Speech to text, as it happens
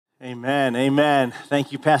Amen, amen.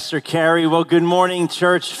 Thank you, Pastor Carey. Well, good morning,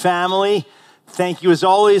 church family. Thank you, as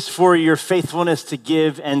always, for your faithfulness to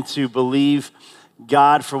give and to believe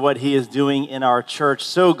God for what he is doing in our church.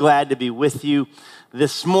 So glad to be with you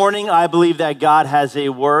this morning. I believe that God has a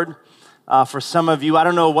word for some of you. I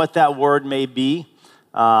don't know what that word may be.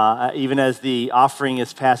 Even as the offering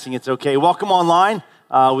is passing, it's okay. Welcome online.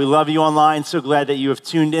 We love you online. So glad that you have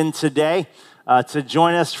tuned in today to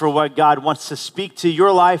join us for what God wants to speak to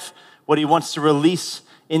your life, what he wants to release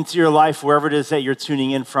into your life, wherever it is that you're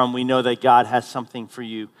tuning in from. We know that God has something for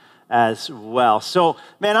you as well. So,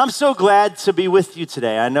 man, I'm so glad to be with you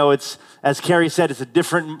today. I know it's, as Carrie said, it's a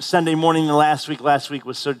different Sunday morning than last week. Last week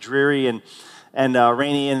was so dreary and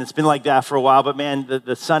rainy, and it's been like that for a while. But man,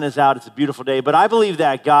 the sun is out. It's a beautiful day. But I believe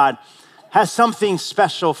that God has something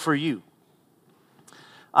special for you.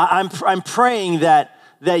 I'm praying that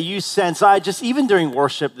you sense, even during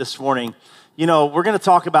worship this morning, you know, we're going to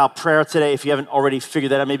talk about prayer today. If you haven't already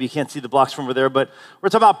figured that out, maybe you can't see the blocks from over there, but we're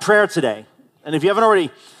talking about prayer today. And if you haven't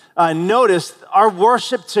already noticed, our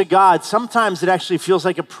worship to God, sometimes it actually feels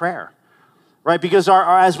like a prayer, right? Because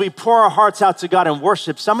as we pour our hearts out to God in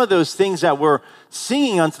worship, some of those things that we're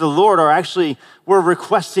singing unto the Lord are actually, we're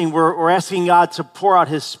requesting, we're asking God to pour out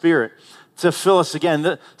his Spirit to fill us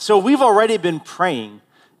again. So we've already been praying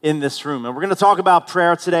in this room. And we're going to talk about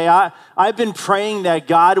prayer today. I've been praying that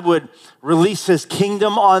God would release his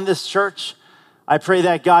kingdom on this church. I pray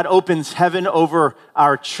that God opens heaven over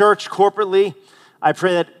our church corporately. I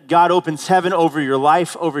pray that God opens heaven over your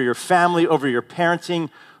life, over your family, over your parenting,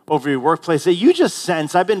 over your workplace. That you just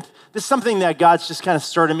sense, this is something that God's just kind of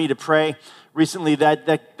started me to pray recently,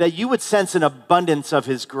 that you would sense an abundance of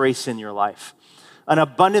his grace in your life, an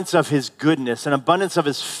abundance of his goodness, an abundance of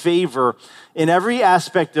his favor in every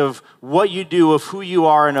aspect of what you do, of who you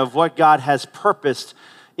are, and of what God has purposed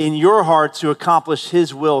in your heart to accomplish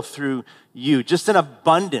his will through you. Just an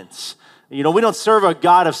abundance. You know, we don't serve a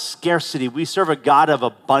God of scarcity. We serve a God of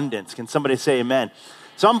abundance. Can somebody say amen?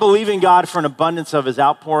 So I'm believing God for an abundance of his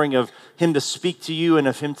outpouring, of him to speak to you and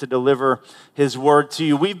of him to deliver his word to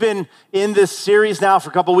you. We've been in this series now for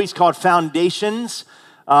a couple of weeks called Foundations.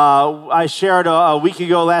 I shared a week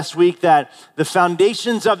ago, last week, that the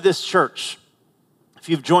foundations of this church, if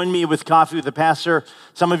you've joined me with Coffee with the Pastor,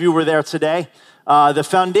 some of you were there today, the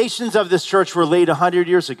foundations of this church were laid 100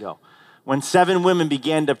 years ago when 7 women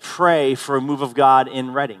began to pray for a move of God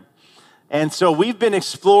in Reading. And so we've been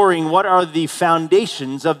exploring what are the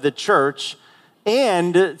foundations of the church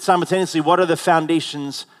and simultaneously what are the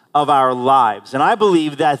foundations of our lives. And I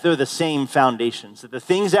believe that they're the same foundations, that the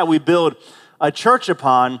things that we build a church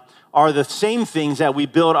upon are the same things that we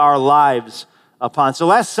build our lives upon. So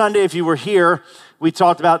last Sunday, if you were here, we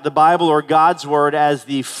talked about the Bible or God's word as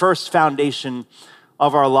the first foundation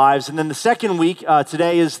of our lives. And then the second week,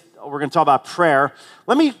 today we're going to talk about prayer.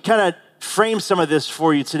 Let me kind of frame some of this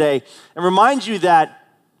for you today and remind you that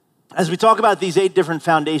as we talk about these 8 different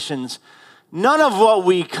foundations, none of what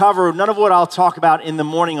we cover, none of what I'll talk about in the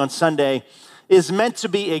morning on Sunday is meant to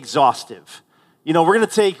be exhaustive. You know, we're going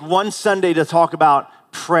to take one Sunday to talk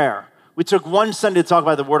about prayer. We took one Sunday to talk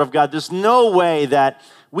about the Word of God. There's no way that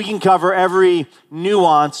we can cover every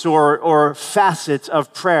nuance or facet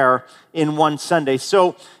of prayer in one Sunday.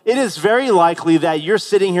 So it is very likely that you're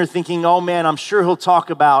sitting here thinking, oh man, I'm sure he'll talk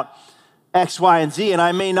about X, Y, and Z, and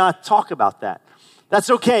I may not talk about that. That's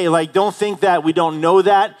okay. Like, don't think that we don't know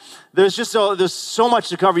that. There's so much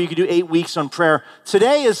to cover. You could do 8 weeks on prayer.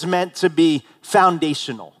 Today is meant to be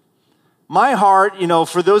foundational. My heart, you know,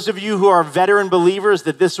 for those of you who are veteran believers,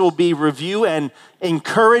 that this will be review and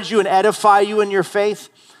encourage you and edify you in your faith.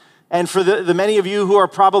 And for the many of you who are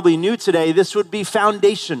probably new today, this would be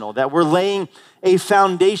foundational, that we're laying a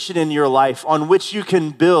foundation in your life on which you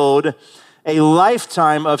can build a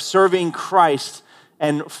lifetime of serving Christ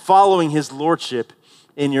and following his lordship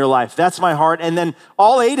in your life. That's my heart. And then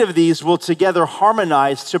all 8 of these will together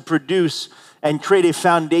harmonize to produce and create a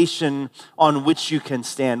foundation on which you can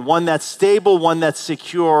stand. One that's stable, one that's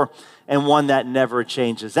secure, and one that never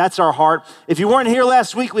changes. That's our heart. If you weren't here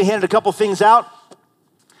last week, we handed a couple things out.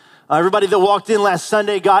 Everybody that walked in last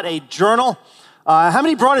Sunday got a journal. How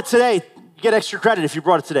many brought it today? You get extra credit if you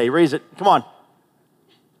brought it today. Raise it. Come on.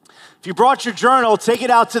 If you brought your journal, take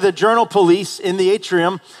it out to the journal police in the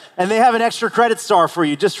atrium, and they have an extra credit star for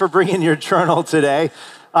you just for bringing your journal today.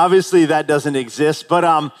 Obviously, that doesn't exist, but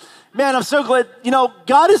man, I'm so glad. You know,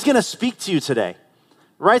 God is going to speak to you today.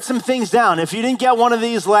 Write some things down. If you didn't get one of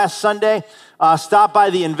these last Sunday, stop by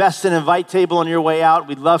the Invest and Invite table on your way out.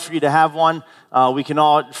 We'd love for you to have one. We can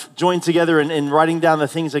all join together in writing down the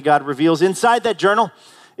things that God reveals. Inside that journal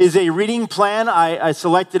is a reading plan. I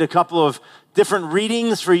selected a couple of different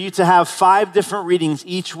readings for you to have 5 different readings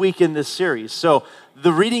each week in this series. So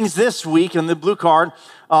the readings this week on the blue card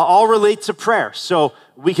all relate to prayer. So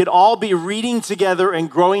we could all be reading together and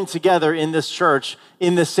growing together in this church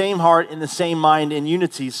in the same heart, in the same mind, in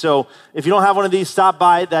unity. So if you don't have one of these, stop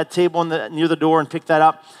by that table near the door and pick that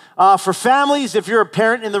up. For families, if you're a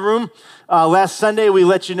parent in the room, last Sunday we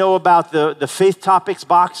let you know about the faith topics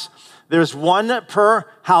box. There's one per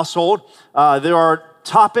household. There are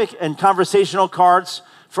topic and conversational cards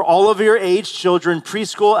for all of your age children,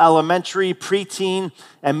 preschool, elementary, preteen,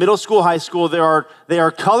 and middle school, high school. They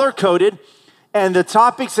are color-coded, and the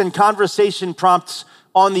topics and conversation prompts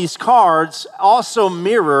on these cards also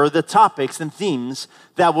mirror the topics and themes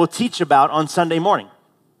that we'll teach about on Sunday morning.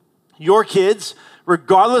 Your kids,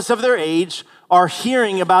 regardless of their age, are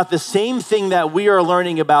hearing about the same thing that we are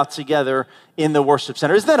learning about together in the worship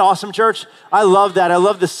center. Isn't that awesome, church? I love that. I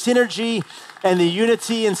love the synergy and the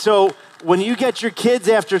unity. And so when you get your kids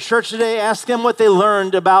after church today, ask them what they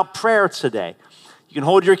learned about prayer today. You can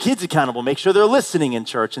hold your kids accountable, make sure they're listening in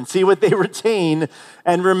church and see what they retain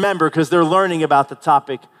and remember because they're learning about the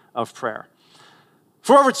topic of prayer.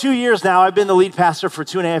 For over 2 years now, I've been the lead pastor for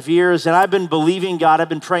 2.5 years, and I've been believing God. I've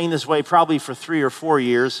been praying this way probably for 3 or 4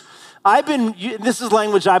 years. This is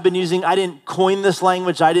language I've been using. I didn't coin this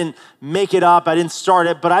language. I didn't make it up. I didn't start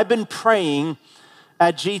it, but I've been praying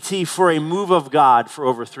at GT for a move of God for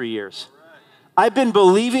over 3 years. I've been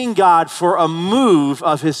believing God for a move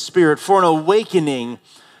of his Spirit, for an awakening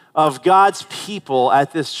of God's people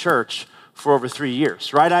at this church for over 3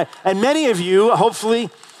 years, right? And many of you, hopefully,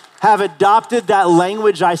 have adopted that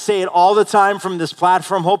language. I say it all the time from this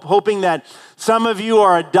platform, hoping that some of you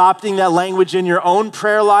are adopting that language in your own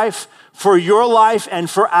prayer life, for your life, and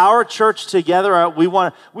for our church together. We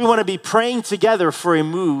want to be praying together for a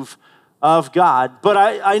move of God. But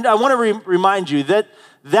I want to remind you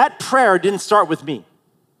that prayer didn't start with me.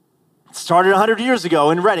 It started 100 years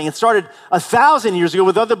ago in Reading. It started 1,000 years ago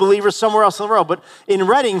with other believers somewhere else in the world. But in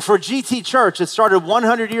Reading, for GT Church, it started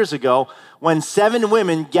 100 years ago when 7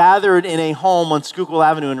 women gathered in a home on Schuylkill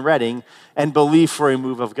Avenue in Reading and believed for a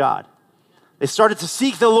move of God. They started to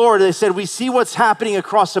seek the Lord. They said, we see what's happening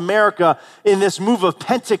across America in this move of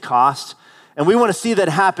Pentecost, and we want to see that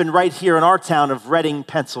happen right here in our town of Reading,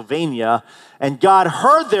 Pennsylvania. And God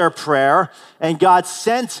heard their prayer, and God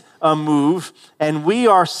sent a move, and we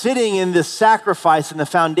are sitting in this sacrifice and the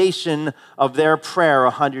foundation of their prayer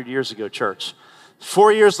 100 years ago, church.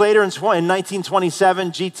 4 years later, in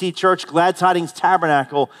 1927, GT Church, Glad Tidings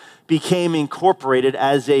Tabernacle, became incorporated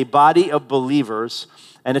as a body of believers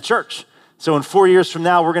and a church. So in 4 years from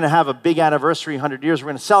now, we're going to have a big anniversary, 100 years. We're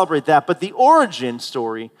going to celebrate that. But the origin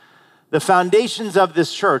story, the foundations of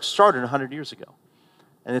this church started 100 years ago.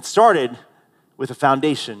 And it started with a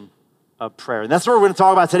foundation of prayer. And that's what we're going to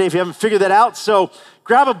talk about today if you haven't figured that out. So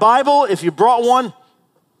grab a Bible if you brought one.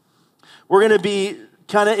 We're going to be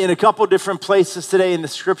kind of in a couple different places today in the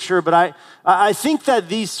scripture. But I think that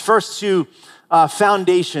these first two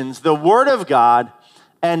foundations, the Word of God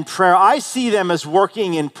and prayer, I see them as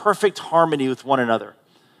working in perfect harmony with one another.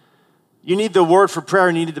 You need the Word for prayer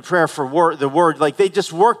and you need the prayer for the Word. Like they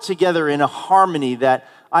just work together in a harmony that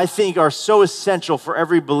I think are so essential for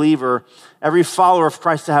every believer, every follower of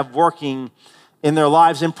Christ to have working in their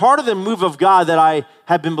lives. And part of the move of God that I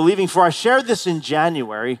have been believing for, I shared this in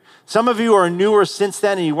January. Some of you are newer since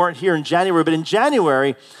then and you weren't here in January, but in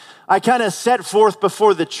January, I kind of set forth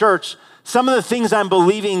before the church some of the things I'm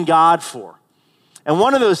believing God for. And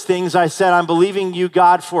one of those things I said, I'm believing you,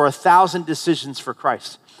 God, for 1,000 decisions for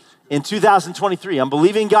Christ. In 2023, I'm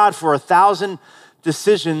believing God for 1,000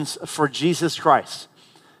 decisions for Jesus Christ.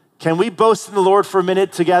 Can we boast in the Lord for a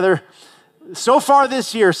minute together? So far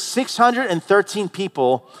this year, 613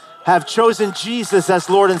 people have chosen Jesus as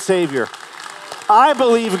Lord and Savior. I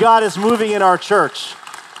believe God is moving in our church.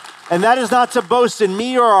 And that is not to boast in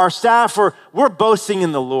me or our staff, or we're boasting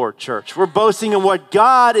in the Lord, church. We're boasting in what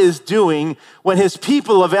God is doing when his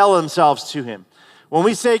people avail themselves to him. When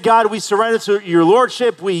we say, God, we surrender to your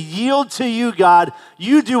lordship, we yield to you, God.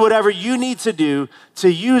 You do whatever you need to do to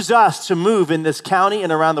use us to move in this county and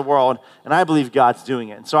around the world. And I believe God's doing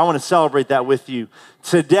it. And so I want to celebrate that with you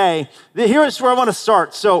today. Here's where I want to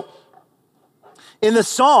start. So in the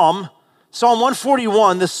Psalm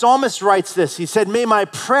 141, the psalmist writes this. He said, may my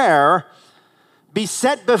prayer be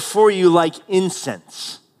set before you like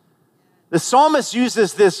incense. The psalmist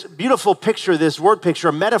uses this beautiful picture, this word picture,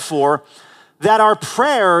 a metaphor, that our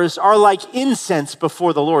prayers are like incense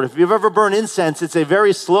before the Lord. If you've ever burned incense, it's a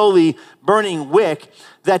very slowly burning wick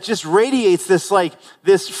that just radiates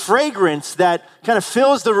this fragrance that kind of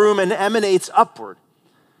fills the room and emanates upward.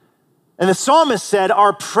 And the psalmist said,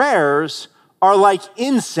 our prayers are like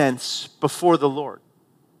incense before the Lord.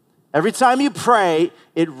 Every time you pray,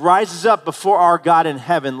 it rises up before our God in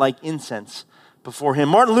heaven like incense before him.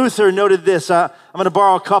 Martin Luther noted this. I'm going to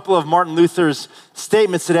borrow a couple of Martin Luther's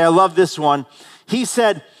statements today. I love this one. He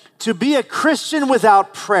said, "To be a Christian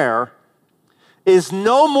without prayer is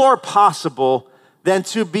no more possible than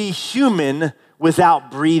to be human without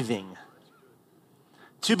breathing."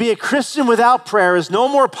 To be a Christian without prayer is no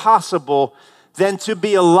more possible than to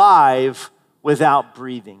be alive without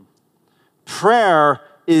breathing. Prayer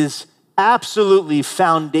is absolutely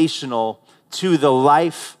foundational to the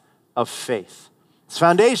life of faith. It's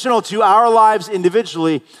foundational to our lives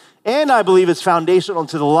individually, and I believe it's foundational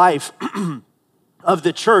to the life of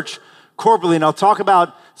the church corporately. And I'll talk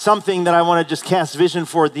about something that I want to just cast vision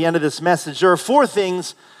for at the end of this message. There are 4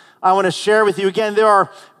 things I want to share with you. Again, there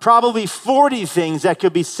are probably 40 things that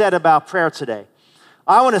could be said about prayer today.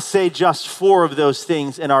 I want to say just 4 of those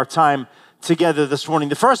things in our time together this morning.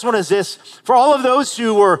 The first one is this. For all of those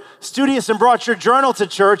who were studious and brought your journal to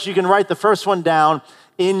church, you can write the first one down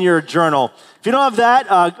in your journal. If you don't have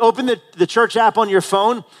that, open the church app on your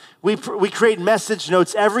phone. We create message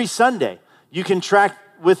notes every Sunday. You can track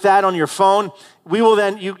with that on your phone. We will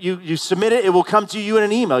then, you submit it, it will come to you in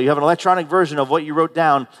an email. You have an electronic version of what you wrote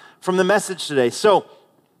down from the message today. So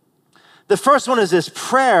the first one is this: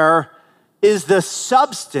 prayer is the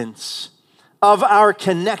substance of our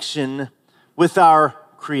connection with our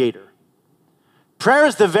Creator. Prayer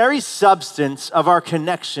is the very substance of our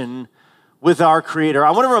connection with our Creator.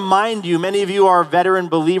 I want to remind you, many of you are veteran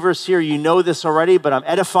believers here, you know this already, but I'm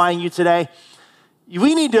edifying you today.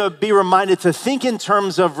 We need to be reminded to think in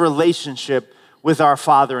terms of relationship with our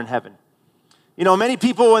Father in heaven. You know, many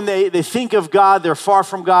people, when they think of God, they're far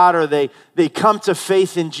from God, or they come to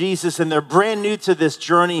faith in Jesus and they're brand new to this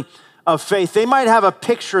journey of faith. They might have a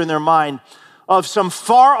picture in their mind of some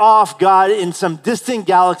far off God in some distant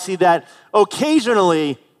galaxy that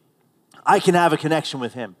occasionally I can have a connection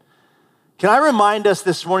with him. Can I remind us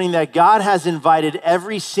this morning that God has invited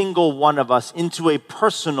every single one of us into a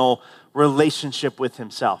personal relationship with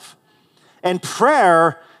himself. And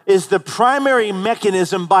prayer is the primary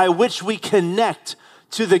mechanism by which we connect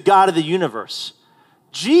to the God of the universe.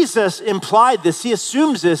 Jesus implied this. He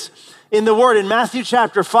assumes this in the word. In Matthew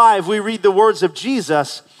chapter 5, we read the words of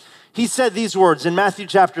Jesus. He said these words in Matthew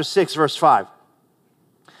chapter 6, verse 5.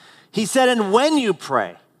 He said, "And when you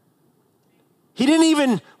pray," he didn't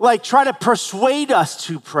even try to persuade us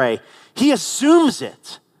to pray. He assumes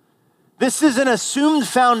it. This is an assumed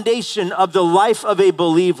foundation of the life of a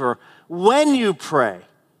believer. When you pray,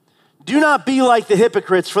 do not be like the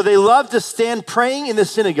hypocrites, for they love to stand praying in the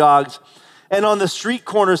synagogues and on the street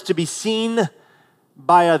corners to be seen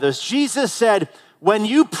by others. Jesus said, when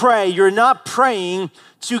you pray, you're not praying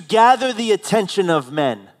to gather the attention of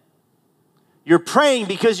men. You're praying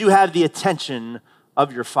because you have the attention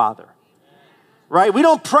of your Father. Right? We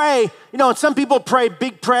don't pray, and some people pray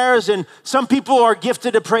big prayers and some people are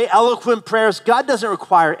gifted to pray eloquent prayers. God doesn't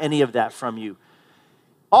require any of that from you.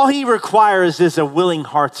 All he requires is a willing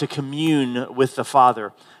heart to commune with the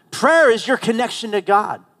Father. Prayer is your connection to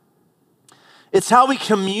God. It's how we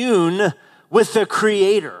commune with the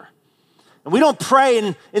Creator. And we don't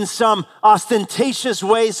pray in some ostentatious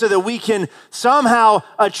way so that we can somehow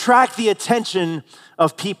attract the attention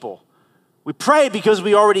of people. We pray because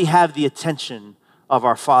we already have the attention of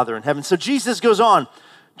our Father in heaven. So Jesus goes on,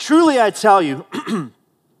 truly I tell you,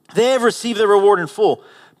 they have received their reward in full.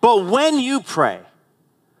 But when you pray,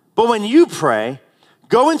 go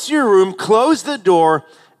into your room, close the door,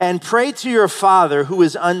 and pray to your Father who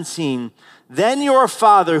is unseen. Then your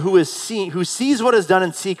Father who sees what is done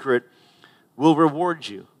in secret will reward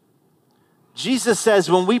you. Jesus says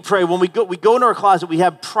when we pray, when we go into our closet, we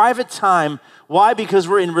have private time. Why? Because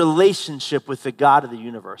we're in relationship with the God of the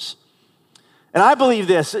universe. And I believe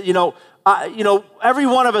this, every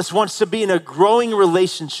one of us wants to be in a growing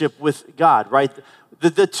relationship with God, right?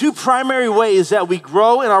 The 2 primary ways that we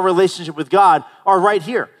grow in our relationship with God are right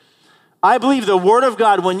here. I believe the Word of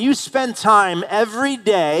God, when you spend time every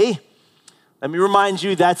day, let me remind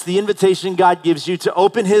you, that's the invitation God gives you to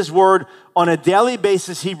open his Word on a daily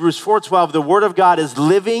basis. Hebrews 4:12, the Word of God is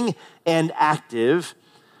living and active.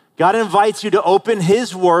 God invites you to open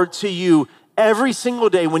his Word to you every single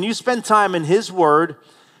day. When you spend time in his Word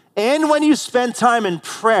and when you spend time in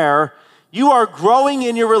prayer, you are growing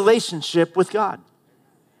in your relationship with God.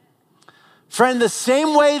 Friend, the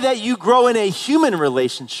same way that you grow in a human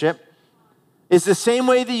relationship is the same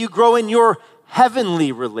way that you grow in your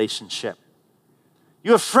heavenly relationship.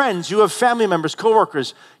 You have friends, you have family members,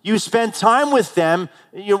 coworkers. You spend time with them,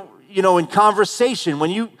 in conversation. When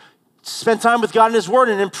you spend time with God in his word,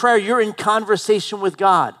 and in prayer, you're in conversation with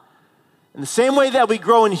God. In the same way that we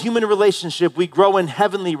grow in human relationship, we grow in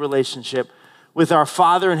heavenly relationship with our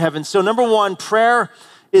Father in heaven. So number one, prayer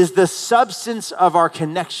is the substance of our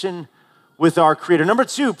connection with our Creator. Number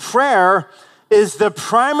two, prayer is the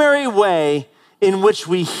primary way in which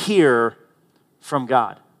we hear from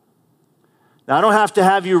God. Now, I don't have to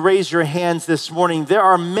have you raise your hands this morning. There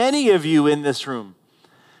are many of you in this room,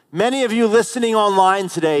 many of you listening online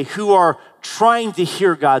today who are trying to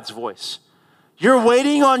hear God's voice. You're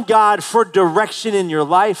waiting on God for direction in your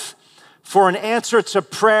life, for an answer to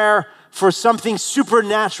prayer, for something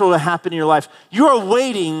supernatural to happen in your life. You are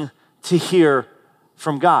waiting to hear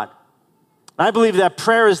from God. I believe that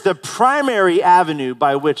prayer is the primary avenue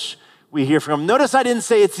by which we hear from Him. Notice I didn't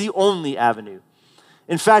say it's the only avenue.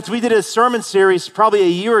 In fact, we did a sermon series probably a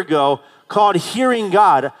year ago called Hearing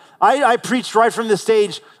God. I preached right from the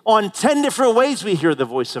stage on 10 different ways we hear the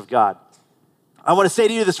voice of God. I want to say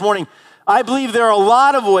to you this morning, I believe there are a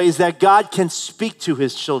lot of ways that God can speak to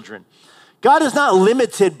His children. God is not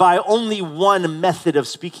limited by only one method of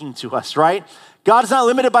speaking to us, right? God is not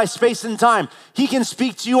limited by space and time. He can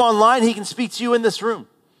speak to you online. He can speak to you in this room.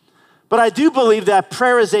 But I do believe that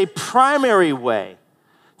prayer is a primary way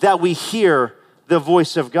that we hear the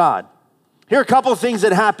voice of God. Here are a couple of things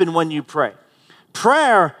that happen when you pray.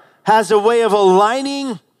 Prayer has a way of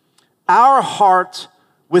aligning our heart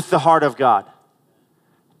with the heart of God.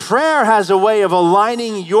 Prayer has a way of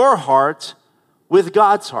aligning your heart with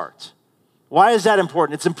God's heart. Why is that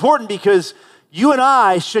important? It's important because you and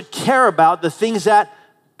I should care about the things that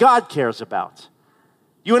God cares about.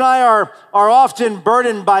 You and I are often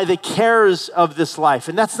burdened by the cares of this life,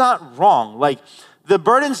 and that's not wrong. Like, the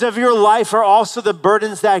burdens of your life are also the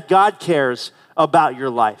burdens that God cares about your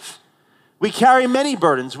life. We carry many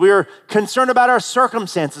burdens. We are concerned about our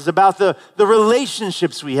circumstances, about the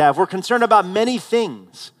relationships we have. We're concerned about many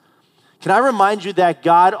things. Can I remind you that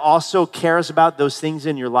God also cares about those things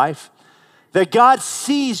in your life? That God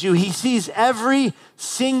sees you. He sees every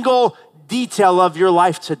single detail of your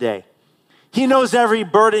life today. He knows every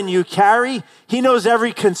burden you carry. He knows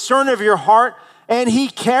every concern of your heart, and He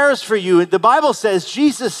cares for you. The Bible says,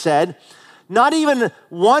 Jesus said, not even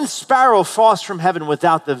one sparrow falls from heaven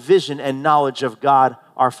without the vision and knowledge of God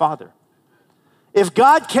our Father. If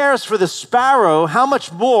God cares for the sparrow, how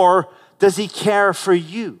much more does He care for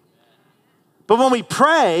you? But when we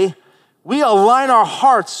pray, we align our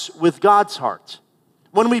hearts with God's heart.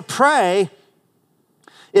 When we pray,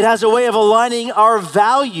 it has a way of aligning our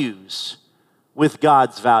values with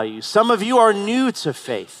God's values. Some of you are new to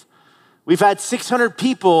faith. We've had 600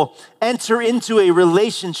 people enter into a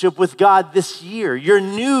relationship with God this year. You're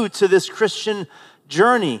new to this Christian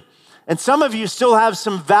journey. And some of you still have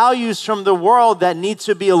some values from the world that need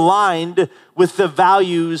to be aligned with the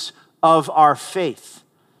values of our faith.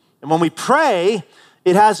 And when we pray,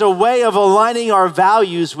 it has a way of aligning our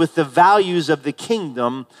values with the values of the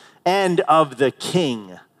kingdom and of the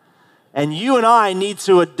King. And you and I need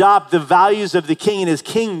to adopt the values of the King and His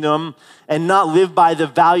kingdom and not live by the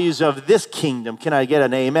values of this kingdom. Can I get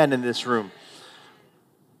an amen in this room?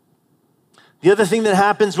 The other thing that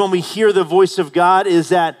happens when we hear the voice of God is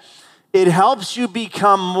that it helps you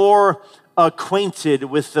become more acquainted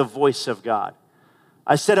with the voice of God.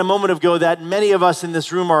 I said a moment ago that many of us in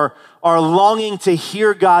this room are longing to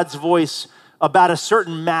hear God's voice about a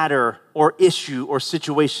certain matter or issue or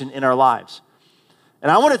situation in our lives. And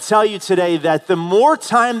I want to tell you today that the more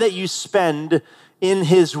time that you spend in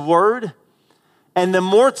His Word and the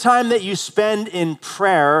more time that you spend in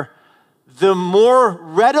prayer, the more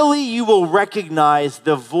readily you will recognize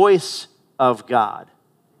the voice of God.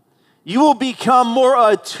 You will become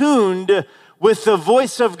more attuned with the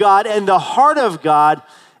voice of God and the heart of God,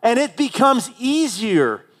 and it becomes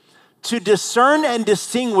easier to discern and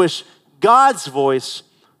distinguish God's voice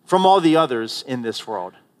from all the others in this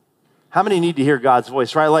world. How many need to hear God's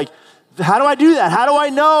voice, right? Like, how do I do that? How do I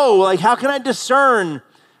know? Like, how can I discern?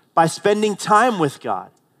 By spending time with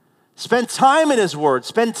God. Spend time in His Word.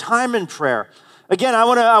 Spend time in prayer. Again, I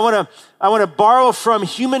want to borrow from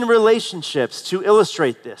human relationships to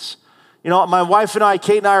illustrate this. You know, my wife and I,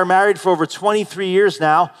 Kate and I, are married for over 23 years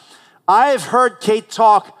now. I've heard Kate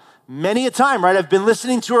talk many a time, right? I've been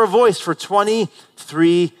listening to her voice for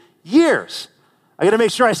 23 years. I got to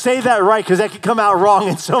make sure I say that right because that could come out wrong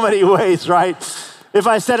in so many ways, right? If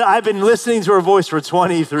I said I've been listening to her voice for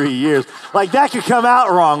 23 years, like that could come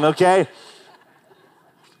out wrong, okay?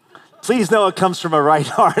 Please know it comes from a right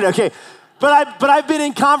heart, okay? But I've been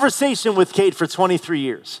in conversation with Kate for 23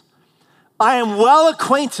 years. I am well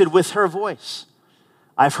acquainted with her voice.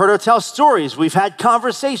 I've heard her tell stories. We've had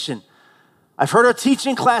conversation. I've heard her teach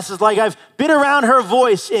in classes, like I've been around her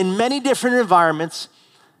voice in many different environments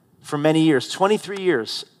for many years. 23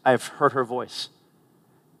 years I've heard her voice.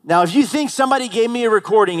 Now, if you think somebody gave me a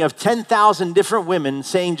recording of 10,000 different women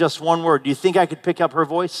saying just one word, do you think I could pick up her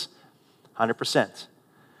voice? 100%.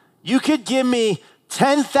 You could give me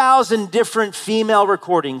 10,000 different female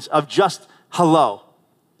recordings of just hello,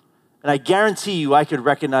 and I guarantee you I could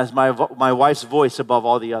recognize my wife's voice above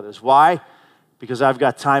all the others. Why? Because I've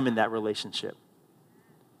got time in that relationship.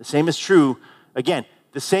 The same is true, again,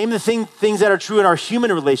 things that are true in our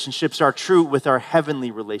human relationships are true with our heavenly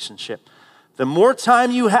relationship. The more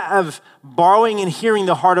time you have borrowing and hearing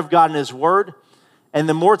the heart of God in His Word, and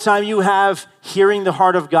the more time you have hearing the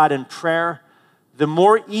heart of God in prayer, the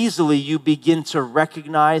more easily you begin to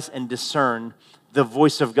recognize and discern the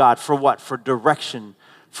voice of God. For what? For direction,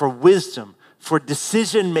 for wisdom, for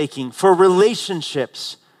decision-making, for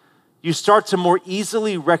relationships. You start to more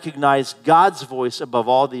easily recognize God's voice above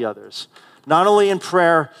all the others. Not only in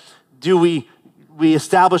prayer do we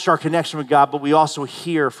establish our connection with God, but we also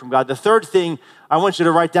hear from God. The third thing I want you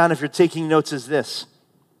to write down if you're taking notes is this.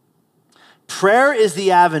 Prayer is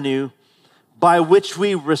the avenue by which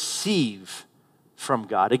we receive from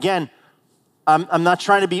God. Again, I'm not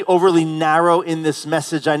trying to be overly narrow in this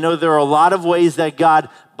message. I know there are a lot of ways that God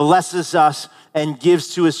blesses us and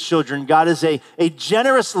gives to His children. God is a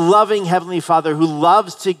generous, loving Heavenly Father who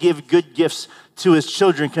loves to give good gifts to His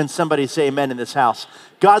children. Can somebody say amen in this house?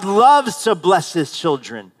 God loves to bless His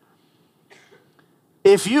children.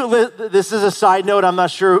 This is a side note, I'm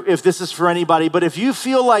not sure if this is for anybody, but if you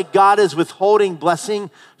feel like God is withholding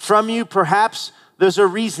blessing from you, perhaps there's a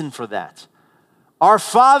reason for that. Our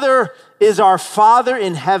Father is our Father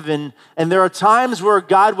in heaven, and there are times where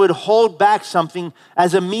God would hold back something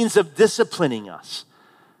as a means of disciplining us.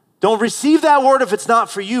 Don't receive that word if it's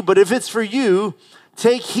not for you, but if it's for you,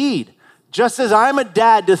 take heed. Just as I'm a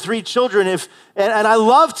dad to 3 children, and I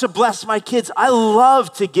love to bless my kids, I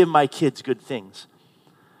love to give my kids good things.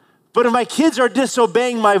 But if my kids are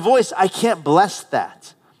disobeying my voice, I can't bless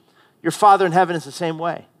that. Your Father in heaven is the same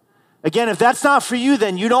way. Again, if that's not for you,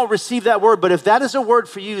 then you don't receive that word. But if that is a word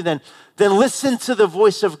for you, then listen to the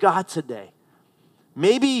voice of God today.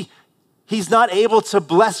 Maybe He's not able to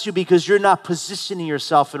bless you because you're not positioning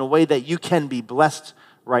yourself in a way that you can be blessed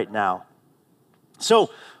right now. So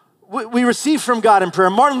we receive from God in prayer.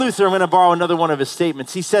 Martin Luther, I'm going to borrow another one of his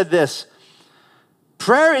statements. He said this: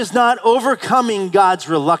 prayer is not overcoming God's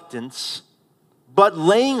reluctance, but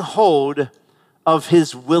laying hold of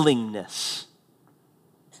His willingness.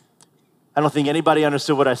 I don't think anybody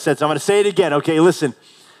understood what I said, so I'm going to say it again. Okay, listen.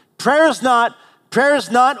 Prayer is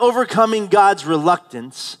not overcoming God's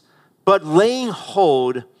reluctance, but laying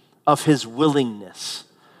hold of His willingness.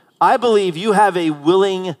 I believe you have a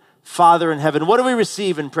willing Father in heaven. What do we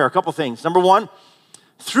receive in prayer? A couple things. Number one,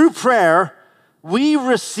 through prayer, we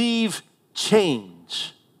receive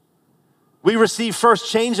change. We receive first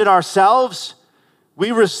change in ourselves.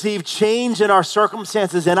 We receive change in our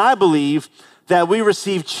circumstances, and I believe that we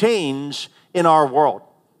receive change in our world.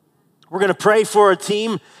 We're going to pray for a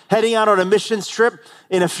team heading out on a missions trip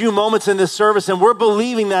in a few moments in this service, and we're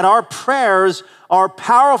believing that our prayers are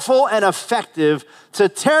powerful and effective to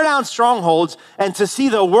tear down strongholds and to see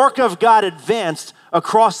the work of God advanced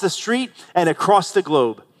across the street and across the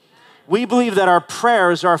globe. We believe that our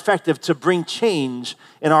prayers are effective to bring change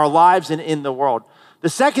in our lives and in the world. The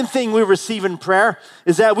second thing we receive in prayer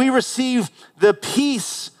is that we receive the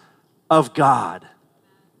peace of God.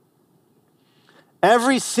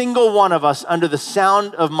 Every single one of us under the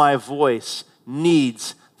sound of my voice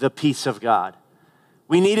needs the peace of God.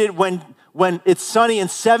 We need it when it's sunny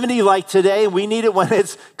and 70 like today. We need it when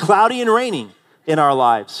it's cloudy and raining in our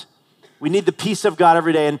lives. We need the peace of God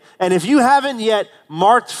every day. And if you haven't yet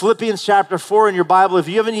marked Philippians chapter 4 in your Bible, if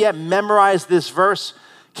you haven't yet memorized this verse,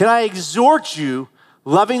 can I exhort you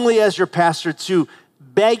lovingly as your pastor to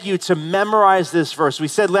beg you to memorize this verse? We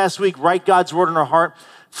said last week, write God's word in our heart.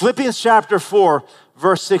 Philippians chapter 4,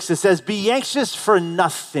 verse 6, it says, be anxious for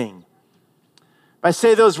nothing. If I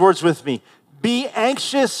say those words with me, be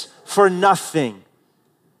anxious for nothing.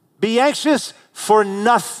 Be anxious for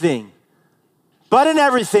nothing. But in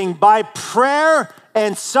everything, by prayer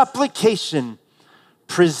and supplication,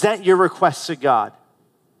 present your requests to God.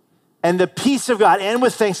 And the peace of God, and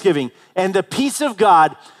with thanksgiving, and the peace of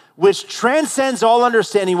God, which transcends all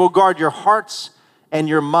understanding, will guard your hearts and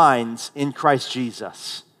your minds in Christ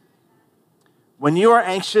Jesus. When you are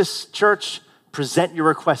anxious, church, present your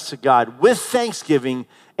requests to God with thanksgiving,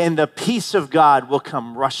 and the peace of God will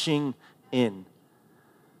come rushing in.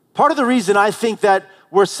 Part of the reason I think that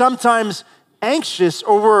we're sometimes anxious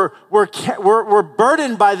or we're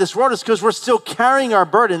burdened by this world is because we're still carrying our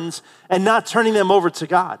burdens and not turning them over to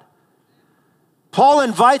God. Paul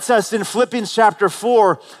invites us in Philippians chapter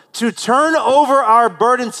 4 to turn over our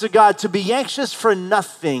burdens to God, to be anxious for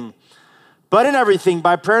nothing, but in everything,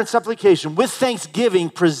 by prayer and supplication, with thanksgiving,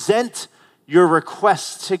 present your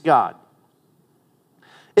requests to God.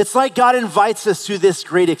 It's like God invites us to this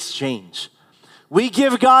great exchange. We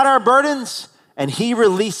give God our burdens, and he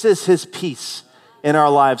releases his peace in our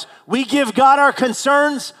lives. We give God our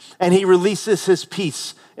concerns, and he releases his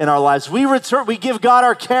peace in our lives. We give God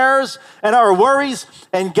our cares and our worries,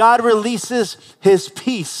 and God releases his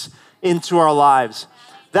peace into our lives.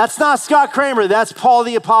 That's not Scott Kramer, that's Paul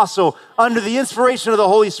the Apostle, under the inspiration of the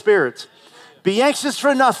Holy Spirit. Be anxious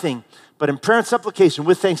for nothing, but in prayer and supplication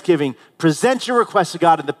with thanksgiving, present your requests to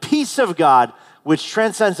God, and the peace of God, which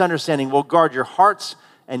transcends understanding, will guard your hearts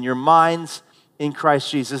and your minds in Christ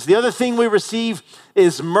Jesus. The other thing we receive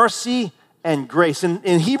is mercy and grace.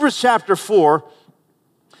 In Hebrews chapter 4,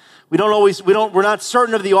 we're not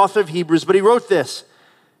certain of the author of Hebrews, but he wrote this.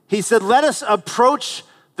 He said, let us approach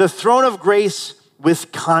the throne of grace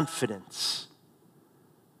with confidence.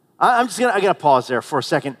 I got to pause there for a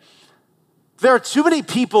second. There are too many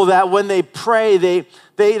people that when they pray,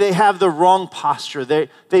 they have the wrong posture.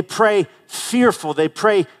 They pray fearful. They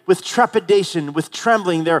pray with trepidation, with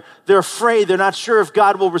trembling. They're afraid. They're not sure if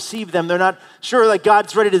God will receive them. They're not sure like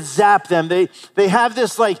God's ready to zap them. They have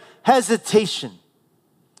this like hesitation.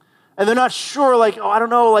 And they're not sure like, I don't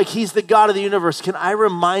know, like he's the God of the universe. Can I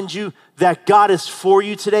remind you that God is for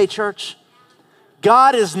you today, church?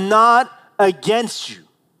 God is not against you.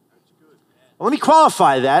 Well, let me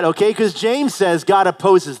qualify that, okay? Because James says God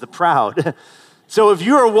opposes the proud. So if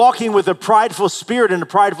you are walking with a prideful spirit and a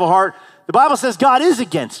prideful heart, the Bible says God is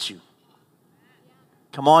against you.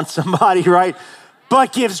 Come on, somebody, right?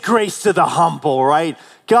 But gives grace to the humble, right?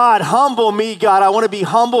 God, humble me, God. I want to be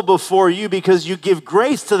humble before you because you give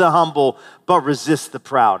grace to the humble, but resist the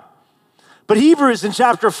proud. But Hebrews in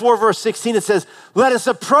chapter 4, verse 16, it says, let us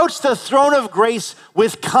approach the throne of grace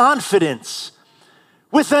with confidence,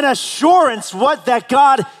 with an assurance that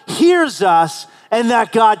God hears us and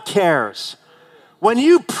that God cares. When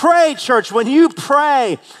you pray, church, when you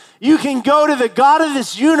pray, you can go to the God of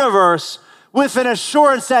this universe with an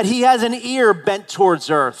assurance that he has an ear bent towards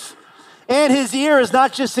earth. And his ear is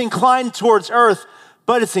not just inclined towards earth,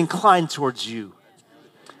 but it's inclined towards you.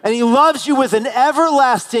 And he loves you with an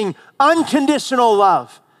everlasting, unconditional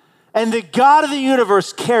love. And the God of the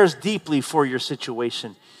universe cares deeply for your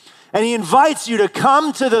situation. And he invites you to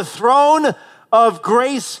come to the throne of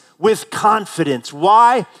grace with confidence.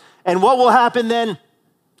 Why? And what will happen then?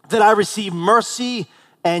 That I receive mercy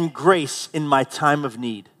and grace in my time of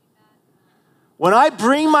need. When I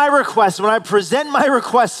bring my requests, when I present my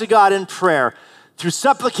requests to God in prayer, through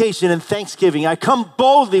supplication and thanksgiving, I come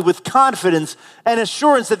boldly with confidence and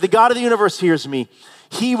assurance that the God of the universe hears me.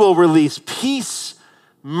 He will release peace,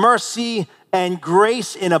 mercy, and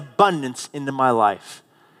grace in abundance into my life.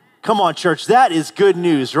 Come on, church, that is good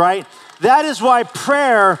news, right? That is why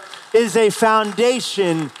prayer is a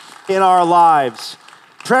foundation in our lives.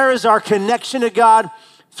 Prayer is our connection to God.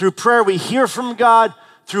 Through prayer, we hear from God.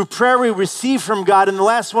 Through prayer, we receive from God. And the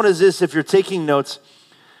last one is this, if you're taking notes.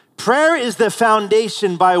 Prayer is the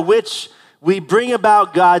foundation by which we bring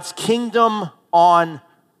about God's kingdom on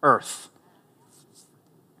earth.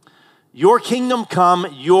 Your kingdom come,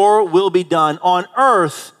 your will be done on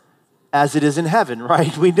earth as it is in heaven,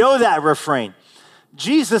 right? We know that refrain.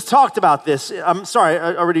 Jesus talked about this. I'm sorry,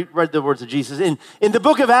 I already read the words of Jesus. In the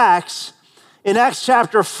book of Acts, in Acts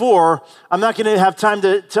chapter 4, I'm not going to have time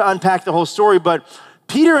to unpack the whole story, but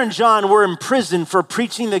Peter and John were imprisoned for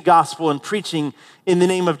preaching the gospel and preaching in the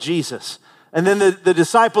name of Jesus. And then the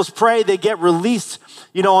disciples pray, they get released,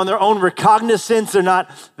 on their own recognizance. They're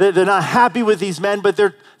not happy with these men, but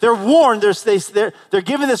they're warned. They're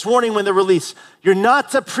given this warning when they're released. You're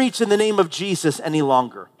not to preach in the name of Jesus any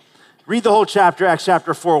longer. Read the whole chapter, Acts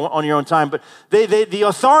chapter 4, on your own time. But the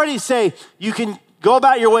authorities say you can go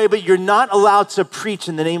about your way, but you're not allowed to preach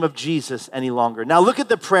in the name of Jesus any longer. Now look at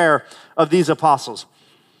the prayer of these apostles.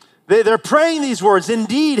 They're praying these words.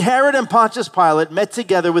 Indeed, Herod and Pontius Pilate met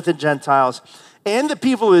together with the Gentiles and the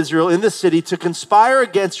people of Israel in the city to conspire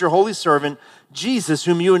against your holy servant, Jesus,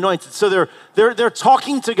 whom you anointed. So they're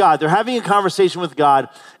talking to God. They're having a conversation with God.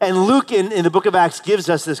 And Luke in the book of Acts gives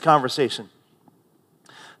us this conversation.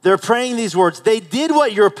 They're praying these words. They did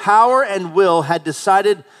what your power and will had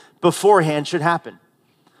decided beforehand should happen.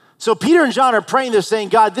 So Peter and John are praying, they're saying,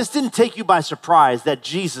 God, this didn't take you by surprise that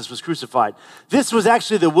Jesus was crucified. This was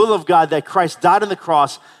actually the will of God that Christ died on the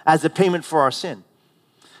cross as a payment for our sin.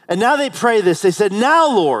 And now they pray this. They said, now,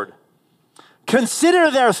 Lord,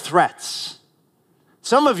 consider their threats.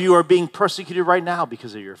 Some of you are being persecuted right now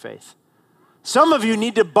because of your faith. Some of you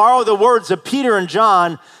need to borrow the words of Peter and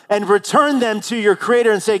John and return them to your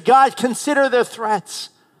Creator and say, God, consider their threats.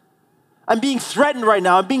 I'm being threatened right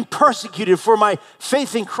now. I'm being persecuted for my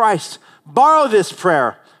faith in Christ. Borrow this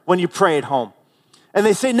prayer when you pray at home. And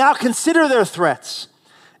they say, now consider their threats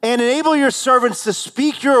and enable your servants to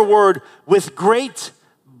speak your word with great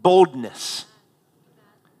boldness.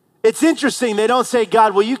 It's interesting. They don't say,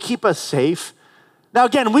 God, will you keep us safe? Now,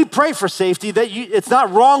 again, we pray for safety. It's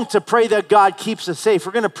not wrong to pray that God keeps us safe.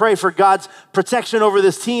 We're going to pray for God's protection over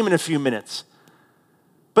this team in a few minutes.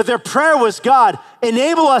 But their prayer was, God,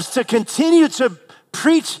 enable us to continue to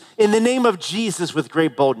preach in the name of Jesus with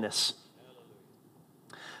great boldness.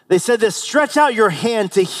 They said this, stretch out your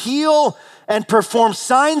hand to heal and perform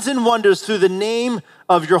signs and wonders through the name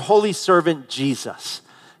of your holy servant, Jesus.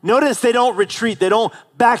 Notice they don't retreat. They don't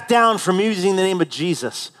back down from using the name of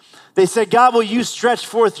Jesus. They said, God, will you stretch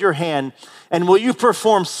forth your hand and will you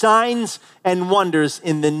perform signs and wonders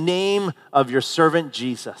in the name of your servant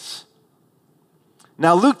Jesus?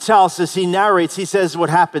 Now, Luke tells us, he narrates, he says what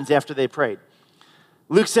happens after they prayed.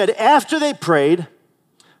 Luke said, after they prayed,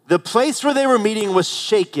 the place where they were meeting was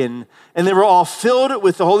shaken and they were all filled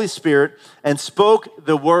with the Holy Spirit and spoke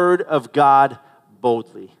the word of God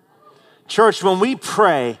boldly. Church, when we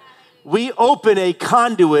pray, we open a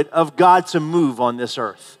conduit of God to move on this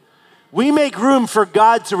earth. We make room for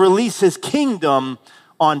God to release his kingdom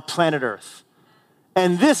on planet Earth.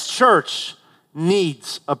 And this church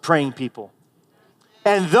needs a praying people.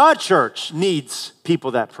 And the church needs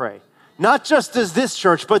people that pray. Not just as this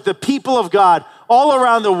church, but the people of God all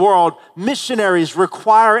around the world, missionaries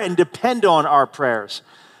require and depend on our prayers.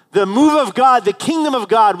 The move of God, the kingdom of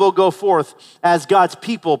God will go forth as God's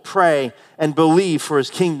people pray and believe for his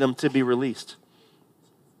kingdom to be released.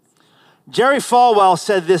 Jerry Falwell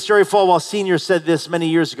said this, Jerry Falwell Sr. said this many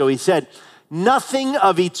years ago. He said, nothing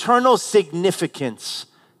of eternal significance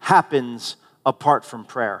happens apart from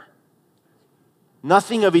prayer.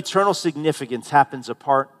 Nothing of eternal significance happens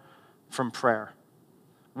apart from prayer.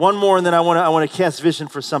 One more, and then I want to cast vision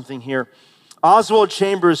for something here. Oswald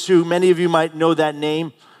Chambers, who many of you might know that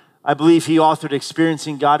name, I believe he authored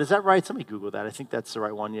Experiencing God. Is that right? Somebody Google that. I think that's the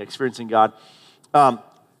right one. Yeah, Experiencing God.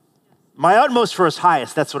 My utmost for his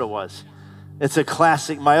highest, that's what it was. It's a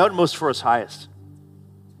classic, my utmost for his highest.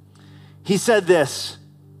 He said this.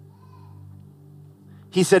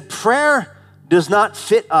 He said, prayer does not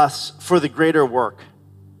fit us for the greater work.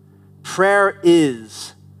 Prayer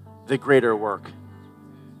is the greater work.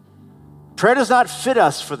 Prayer does not fit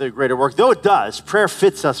us for the greater work, though it does. Prayer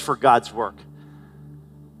fits us for God's work.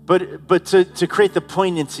 But to create the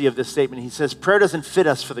poignancy of this statement, he says, prayer doesn't fit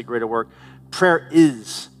us for the greater work. Prayer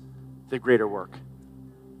is the greater work.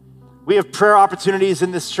 We have prayer opportunities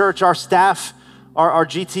in this church. Our staff, our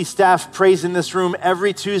GT staff prays in this room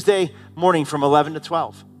every Tuesday morning from 11 to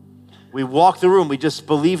 12. We walk the room. We just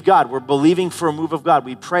believe God. We're believing for a move of God.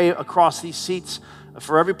 We pray across these seats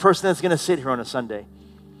for every person that's going to sit here on a Sunday.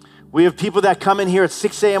 We have people that come in here at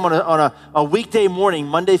 6 a.m. on a weekday morning,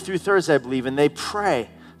 Monday through Thursday, I believe, and they pray,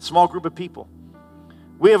 small group of people.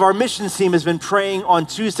 We have our missions team has been praying on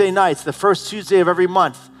Tuesday nights, the first Tuesday of every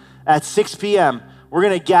month at 6 p.m. We're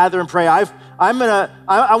going to gather and pray. I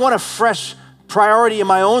want a fresh priority in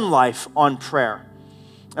my own life on prayer.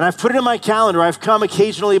 And I've put it in my calendar. I've come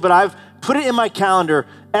occasionally, but I've put it in my calendar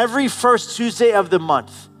every first Tuesday of the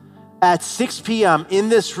month at 6 p.m. in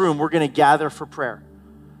this room, we're going to gather for prayer.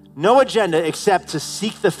 No agenda except to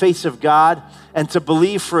seek the face of God and to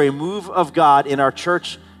believe for a move of God in our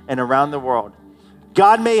church and around the world.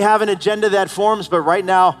 God may have an agenda that forms, but right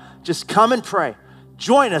now, just come and pray.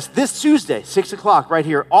 Join us this Tuesday, 6 o'clock, right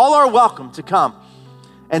here. All are welcome to come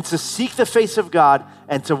and to seek the face of God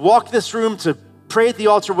and to walk this room, to pray at the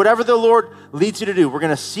altar, whatever the Lord leads you to do. We're going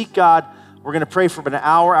to seek God. We're going to pray for about an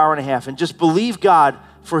hour, hour and a half, and just believe God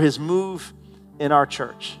for his move in our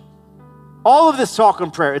church. All of this talk on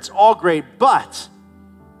prayer, it's all great, but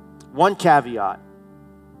one caveat.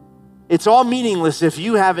 It's all meaningless if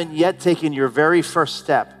you haven't yet taken your very first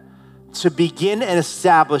step to begin and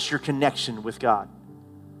establish your connection with God.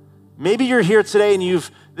 Maybe you're here today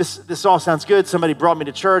and this all sounds good. Somebody brought me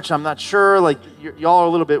to church. I'm not sure. Like, y'all are a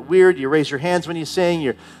little bit weird. You raise your hands when you sing.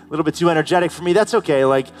 You're a little bit too energetic for me. That's okay.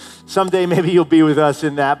 Like, someday maybe you'll be with us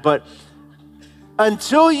in that. But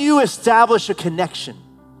until you establish a connection,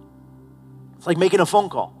 it's like making a phone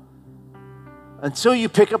call. Until you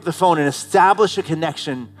pick up the phone and establish a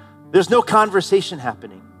connection, there's no conversation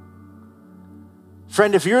happening.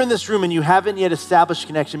 Friend, if you're in this room and you haven't yet established a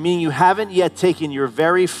connection, meaning you haven't yet taken your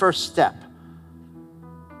very first step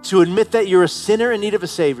to admit that you're a sinner in need of a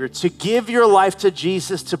Savior, to give your life to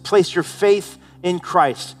Jesus, to place your faith in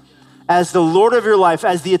Christ as the Lord of your life,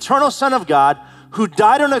 as the eternal Son of God who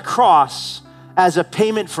died on a cross as a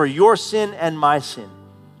payment for your sin and my sin.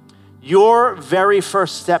 Your very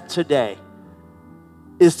first step today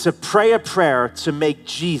is to pray a prayer to make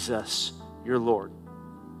Jesus your Lord.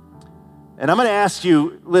 And I'm going to ask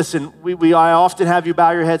you, listen, I often have you bow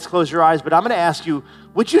your heads, close your eyes, but I'm going to ask you,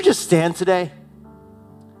 would you just stand today?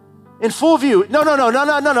 In full view. No.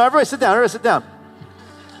 Everybody sit down.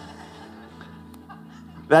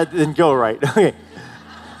 That didn't go right. Okay.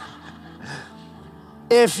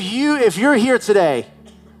 If you're here today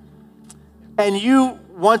and you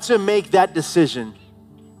want to make that decision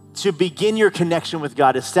to begin your connection with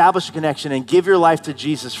God, establish a connection and give your life to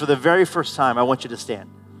Jesus for the very first time, I want you to stand.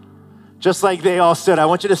 Just like they all stood, I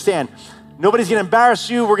want you to stand. Nobody's gonna embarrass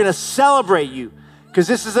you. We're gonna celebrate you because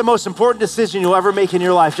this is the most important decision you'll ever make in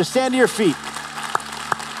your life. Just stand to your feet.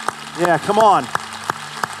 Yeah, come on.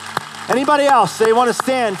 Anybody else, they want to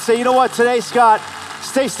stand, say, you know what, today, Scott,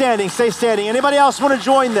 stay standing. Anybody else want to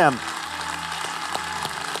join them?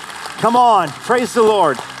 Come on, praise the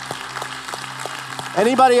Lord.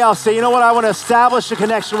 Anybody else, say, you know what, I want to establish a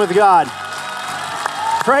connection with God.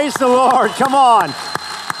 Praise the Lord, come on.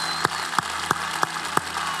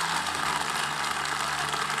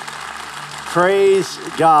 Praise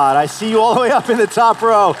God. I see you all the way up in the top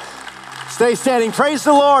row. Stay standing, praise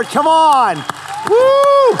the Lord, come on.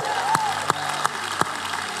 Woo!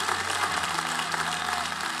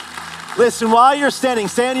 Listen, while you're standing,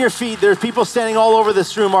 stay on your feet. There's people standing all over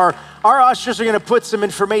this room. Our ushers are going to put some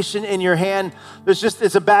information in your hand.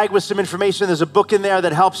 It's a bag with some information. There's a book in there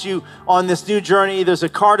that helps you on this new journey. There's a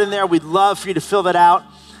card in there. We'd love for you to fill that out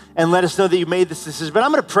and let us know that you made this decision. But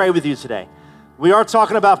I'm going to pray with you today. We are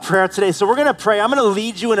talking about prayer today, so we're going to pray. I'm going to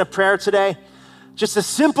lead you in a prayer today. Just a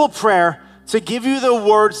simple prayer to give you the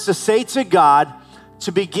words to say to God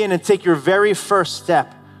to begin and take your very first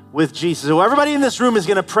step with Jesus. So everybody in this room is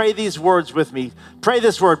going to pray these words with me. Pray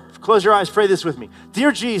this word. Close your eyes. Pray this with me.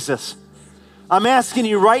 Dear Jesus, I'm asking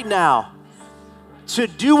you right now to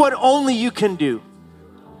do what only you can do.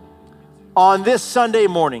 On this Sunday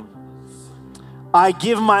morning, I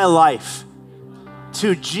give my life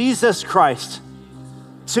to Jesus Christ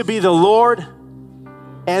to be the Lord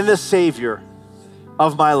and the Savior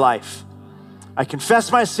of my life. I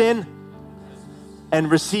confess my sin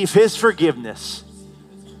and receive his forgiveness.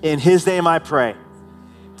 In his name I pray.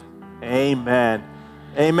 Amen.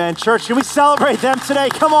 Amen. Church, can we celebrate them today?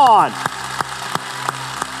 Come on.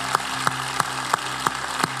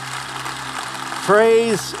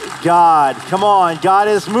 Praise God. Come on. God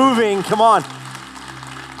is moving. Come on.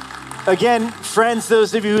 Again, friends,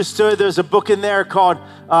 those of you who stood, there's a book in there called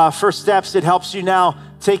First Steps. It helps you now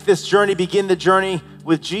take this journey, begin the journey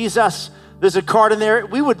with Jesus. There's a card in there.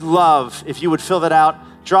 We would love if you would fill that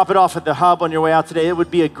out. Drop it off at the hub on your way out today. It would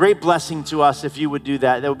be a great blessing to us if you would do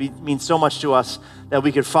that. That would mean so much to us that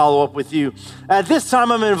we could follow up with you. At this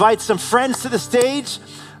time, I'm going to invite some friends to the stage.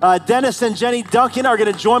 Dennis and Jenny Duncan are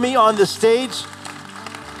going to join me on the stage.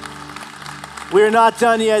 We are not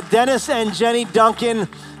done yet. Dennis and Jenny Duncan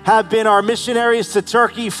have been our missionaries to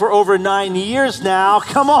Turkey for over 9 years now.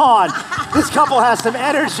 Come on. This couple has some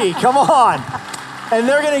energy. Come on. And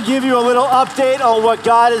they're going to give you a little update on what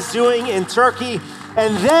God is doing in Turkey.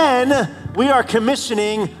 And then we are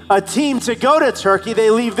commissioning a team to go to Turkey. They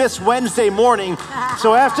leave this Wednesday morning.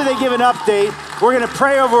 So after they give an update, we're going to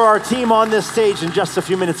pray over our team on this stage in just a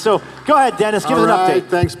few minutes. So go ahead, Dennis, give us an update.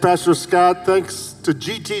 Thanks, Pastor Scott. Thanks to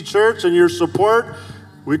GT Church and your support.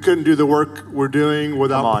 We couldn't do the work we're doing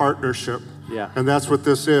without partnership. Yeah. And that's what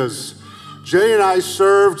this is. Jenny and I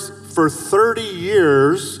served for 30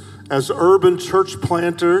 years as urban church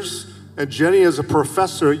planters, and Jenny is a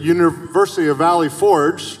professor at University of Valley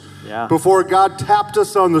Forge, before God tapped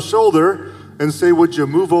us on the shoulder and say, would you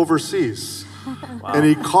move overseas? Wow. And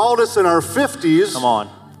he called us in our 50s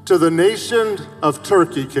to the nation of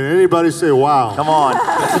Turkey. Can anybody say, wow? Come on,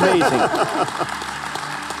 that's amazing.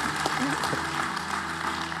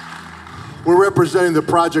 We're representing the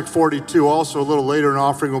Project 42. Also, a little later, an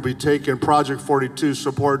offering will be taken. Project 42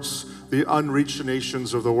 supports the unreached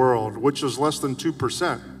nations of the world, which is less than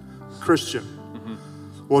 2% Christian. Mm-hmm.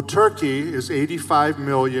 Well, Turkey is 85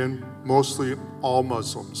 million, mostly all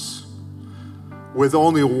Muslims, with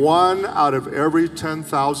only 1 out of every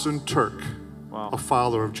 10,000 Turk a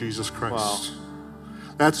follower of Jesus Christ. Wow.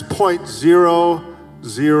 That's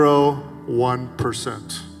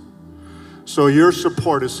 0.001%. So your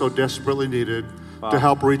support is so desperately needed. to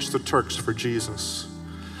help reach the Turks for Jesus.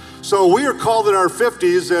 So we are called in our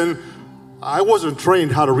 50s, and I wasn't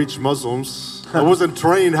trained how to reach Muslims. I wasn't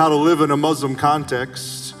trained how to live in a Muslim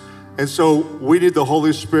context. And so we need the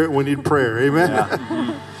Holy Spirit, we need prayer, amen?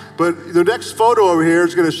 Yeah. But the next photo over here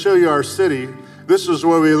is going to show you our city. This is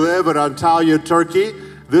where we live in Antalya, Turkey.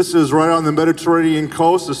 This is right on the Mediterranean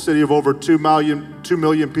coast, a city of over 2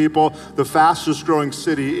 million people, the fastest growing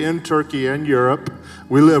city in Turkey and Europe.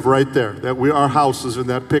 We live right there. Our house is in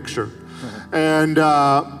that picture. And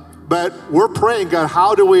but we're praying, God,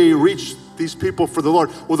 how do we reach these people for the Lord?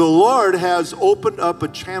 Well, the Lord has opened up a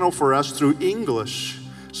channel for us through English.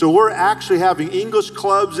 So we're actually having English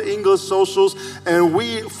clubs, English socials, and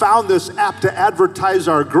we found this app to advertise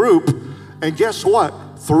our group. And guess what?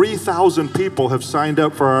 3,000 people have signed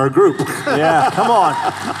up for our group. Yeah, come on.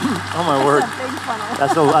 Oh my word.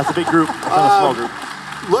 That's a big group. That's not a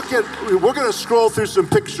small group. We're gonna scroll through some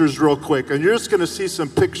pictures real quick, and you're just gonna see some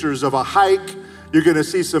pictures of a hike. You're gonna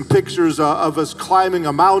see some pictures of us climbing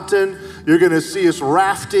a mountain. You're gonna see us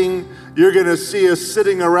rafting. You're gonna see us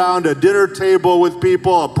sitting around a dinner table with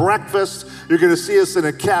people, a breakfast. You're gonna see us in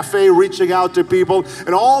a cafe reaching out to people.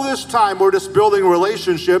 And all this time, we're just building a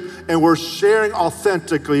relationship and we're sharing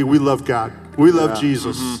authentically, we love God. We love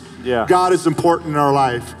Jesus. Mm-hmm. Yeah. God is important in our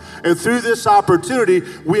life. And through this opportunity,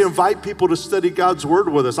 we invite people to study God's word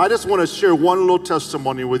with us. I just want to share one little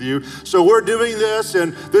testimony with you. So we're doing this,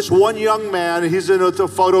 and this one young man, he's in the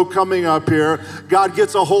photo coming up here. God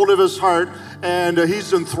gets a hold of his heart, and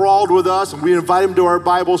he's enthralled with us, and we invite him to our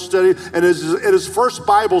Bible study. And at his first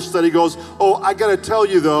Bible study, he goes, "Oh, I got to tell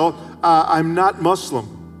you though, I'm not Muslim.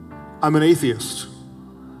 I'm an atheist."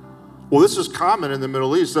 Well, this is common in the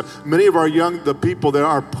Middle East. Many of the people that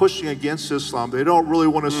are pushing against Islam, they don't really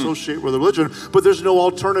want to associate with religion, but there's no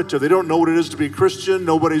alternative. They don't know what it is to be Christian.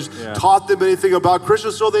 Nobody's taught them anything about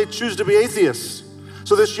Christians, so they choose to be atheists.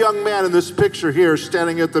 So this young man in this picture here,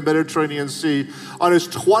 standing at the Mediterranean Sea, on his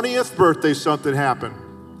 20th birthday, something happened.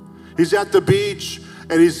 He's at the beach,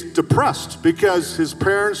 and he's depressed because his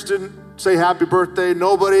parents didn't say happy birthday.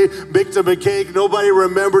 Nobody baked him a cake. Nobody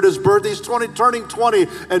remembered his birthday. He's turning 20,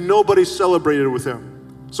 and nobody celebrated with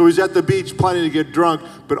him. So he's at the beach planning to get drunk,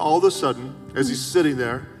 but all of a sudden, as he's sitting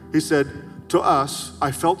there, he said, "To us,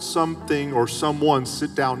 I felt something or someone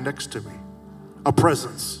sit down next to me, a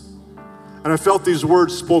presence. And I felt these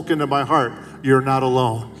words spoken to my heart, 'You're not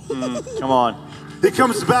alone.'" Come on. He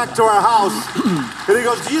comes back to our house, and he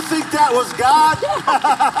goes, "Do you think that was God?"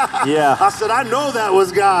 Yeah. I said, "I know that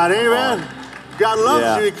was God." Amen. God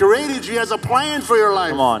loves you. He created you. He has a plan for your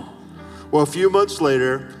life. Come on. Well, a few months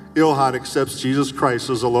later, Ilhan accepts Jesus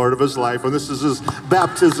Christ as the Lord of his life, and this is his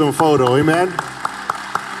baptism photo. Amen.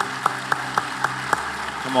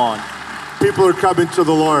 Come on. People are coming to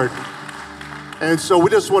the Lord. And so we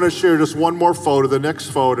just want to share just one more photo, the next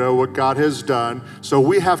photo, what God has done. So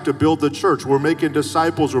we have to build the church. We're making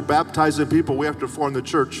disciples. We're baptizing people. We have to form the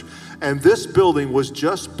church. And this building was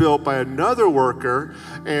just built by another worker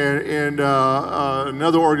and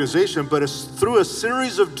another organization, but it's through a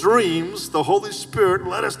series of dreams, the Holy Spirit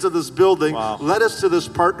led us to this building, led us to this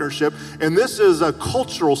partnership. And this is a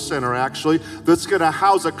cultural center, actually, that's going to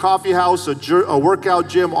house a coffee house, a workout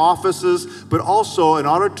gym, offices, but also an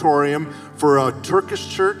auditorium for a Turkish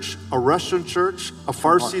church, a Russian church, a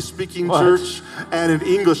Farsi-speaking church, and an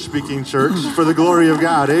English-speaking church for the glory of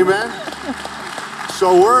God. Amen?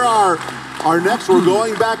 So we're we're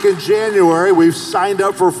going back in January. We've signed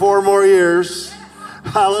up for 4 more years.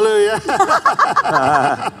 Hallelujah.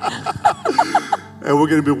 And we're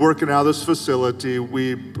going to be working out of this facility.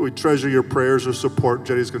 We treasure your prayers or support.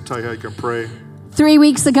 Jenny's going to tell you how you can pray. 3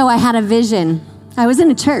 weeks ago, I had a vision. I was in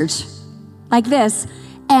a church like this,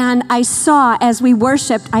 and I saw, as we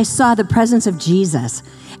worshiped, I saw the presence of Jesus.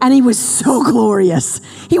 And he was so glorious.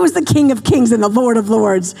 He was the King of Kings and the Lord of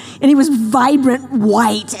Lords. And he was vibrant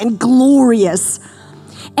white and glorious.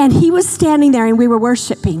 And he was standing there and we were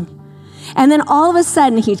worshiping. And then all of a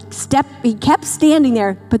sudden he kept standing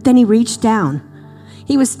there, but then he reached down.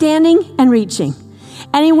 He was standing and reaching.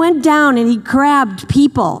 And he went down and he grabbed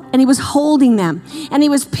people and he was holding them. And he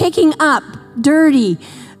was picking up dirty,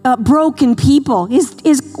 broken people.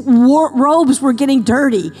 His robes were getting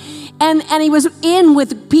dirty. And he was in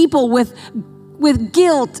with people with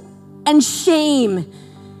guilt and shame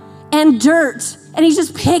and dirt. And he's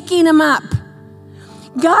just picking them up.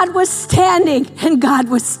 God was standing and God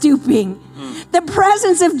was stooping. The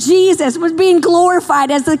presence of Jesus was being glorified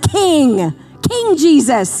as the King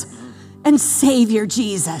Jesus and Savior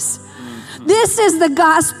Jesus. This is the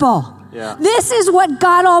gospel. Yeah. This is what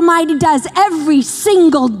God Almighty does every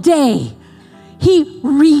single day. He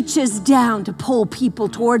reaches down to pull people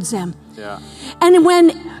towards him. Yeah. And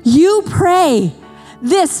when you pray,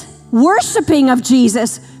 this worshiping of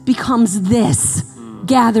Jesus becomes this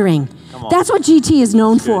gathering. That's what GT is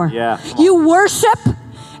known for. Yeah. You worship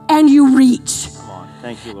and you reach. Come on.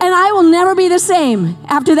 Thank you, Lord. And I will never be the same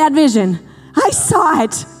after that vision. I saw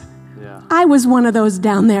it. Yeah. I was one of those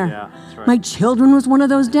down there. Yeah, that's right. My children was one of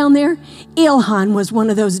those down there. Ilhan was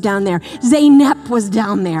one of those down there. Zaynep was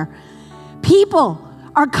down there. People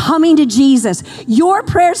are coming to Jesus. Your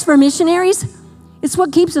prayers for missionaries, it's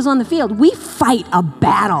what keeps us on the field. We fight a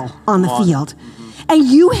battle on the field. And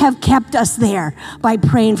you have kept us there by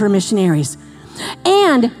praying for missionaries.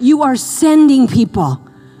 And you are sending people.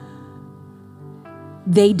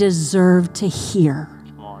 They deserve to hear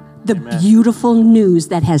the beautiful news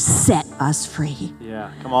that has set us free.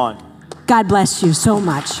 Yeah, come on. God bless you so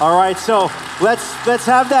much. All right, so let's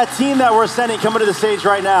have that team that we're sending coming to the stage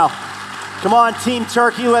right now. Come on, Team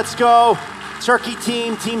Turkey, let's go. Turkey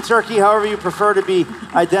team, Team Turkey, however you prefer to be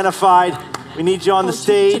identified. We need you on the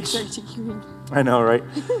stage. I know, right?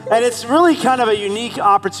 And it's really kind of a unique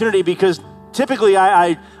opportunity because typically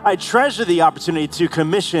I treasure the opportunity to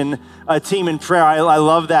commission a team in prayer. I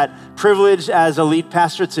love that privilege as a lead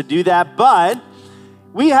pastor to do that. But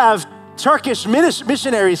we have Turkish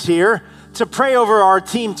missionaries here to pray over our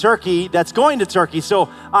team Turkey that's going to Turkey. So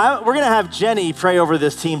we're going to have Jenny pray over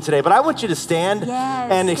this team today. But I want you to stand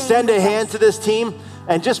and extend a hand to this team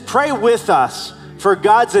and just pray with us for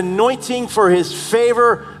God's anointing, for his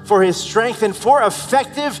favor, for his strength, and for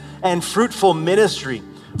effective and fruitful ministry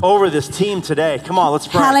over this team today. Come on, let's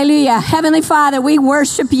pray. Hallelujah. Heavenly Father, we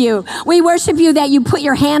worship you. We worship you that you put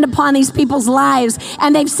your hand upon these people's lives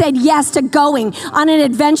and they've said yes to going on an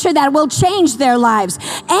adventure that will change their lives.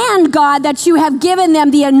 And God, that you have given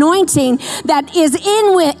them the anointing that is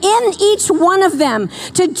in each one of them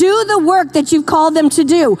to do the work that you've called them to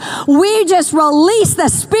do. We just release the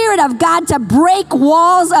Spirit of God to break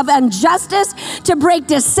walls of injustice, to break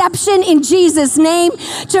deception in Jesus' name,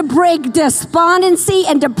 to break despondency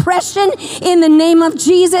and depression in the name of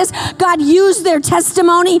Jesus. God, use their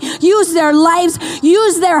testimony, use their lives,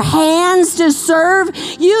 use their hands to serve,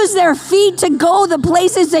 use their feet to go the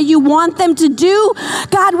places that you want them to do.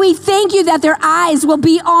 God, we thank you that their eyes will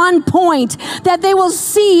be on point, that they will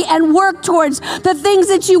see and work towards the things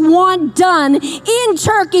that you want done in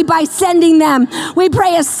Turkey by sending them. We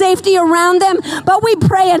pray a safety around them, but we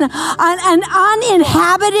pray an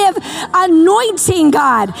uninhabited anointing,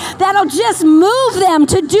 God, that'll just move them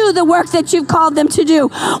to do the work that you've called them to do.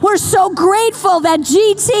 We're so grateful that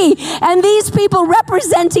GT and these people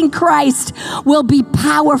representing Christ will be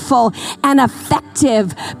powerful and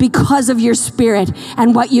effective because of your Spirit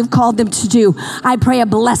and what you've called them to do. I pray a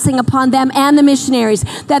blessing upon them and the missionaries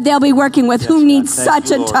that they'll be working with who need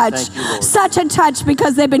such a touch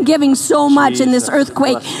because they've been giving so much in this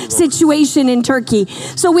earthquake situation in Turkey.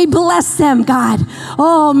 So we bless them, God.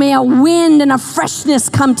 Oh, may a wind and a freshness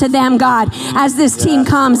come to them, God, as this team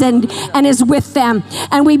comes and is with them.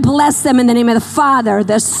 And we bless them in the name of the Father,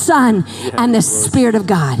 the Son, and the Spirit of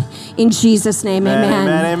God. In Jesus' name, amen.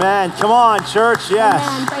 Amen, amen. Come on, church, yes.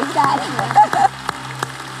 Amen. Praise God.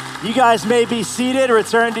 You guys may be seated,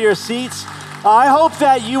 return to your seats. I hope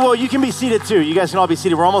that you can be seated too. You guys can all be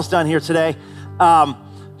seated. We're almost done here today.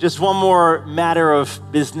 Just one more matter of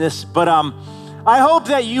business. But I hope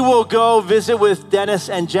that you will go visit with Dennis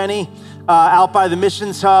and Jenny out by the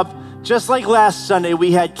Missions Hub. Just like last Sunday,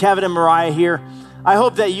 we had Kevin and Mariah here. I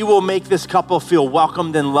hope that you will make this couple feel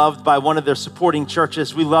welcomed and loved by one of their supporting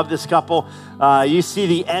churches. We love this couple. You see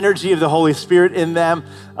the energy of the Holy Spirit in them.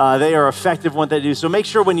 They are effective in what they do. So make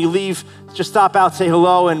sure when you leave, just stop out, say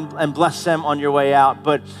hello, and bless them on your way out.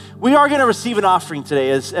 But we are going to receive an offering today,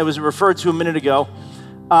 as it was referred to a minute ago.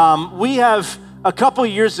 We have, a couple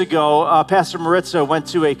years ago, Pastor Maritza went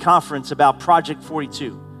to a conference about Project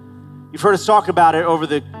 42. You've heard us talk about it over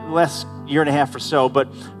the last year and a half or so, but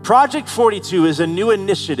Project 42 is a new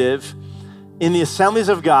initiative in the Assemblies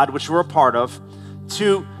of God, which we're a part of,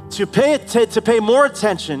 to pay more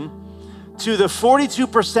attention to the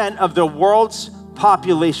 42% of the world's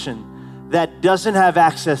population that doesn't have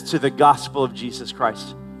access to the gospel of Jesus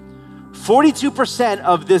Christ. 42%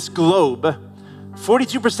 of this globe,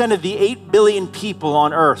 42% of the 8 billion people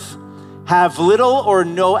on earth have little or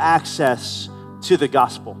no access to the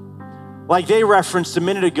gospel. Like they referenced a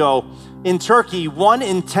minute ago, in Turkey, 1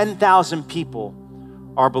 in 10,000 people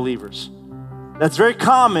are believers. That's very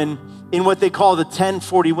common in what they call the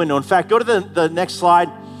 10-40 window. In fact, go to the next slide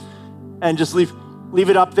and just leave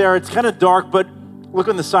it up there. It's kind of dark, but look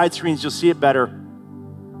on the side screens, you'll see it better.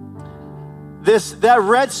 That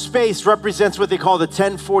red space represents what they call the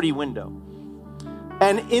 10-40 window.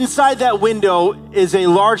 And inside that window is a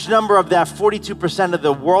large number of that 42% of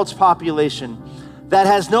the world's population that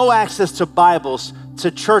has no access to Bibles, to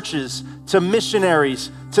churches, to missionaries,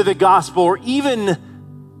 to the gospel, or even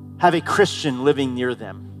have a Christian living near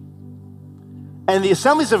them. And the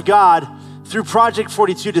Assemblies of God, through Project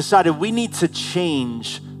 42, decided we need to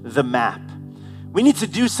change the map. We need to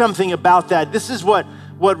do something about that. This is what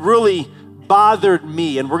really bothered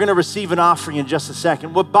me, and we're going to receive an offering in just a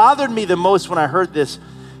second. What bothered me the most when I heard this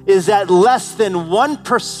is that less than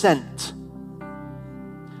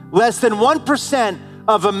 1%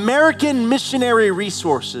 of American missionary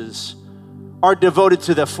resources are devoted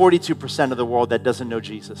to the 42% of the world that doesn't know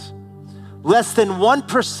Jesus. Less than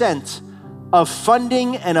 1% of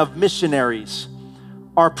funding and of missionaries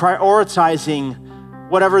are prioritizing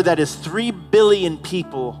whatever that is 3 billion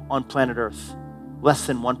people on planet Earth. Less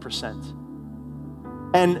than 1%.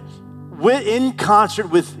 And in concert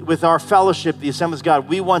with our fellowship, the Assemblies of God,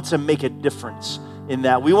 we want to make a difference in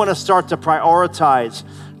that. We want to start to prioritize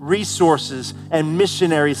resources and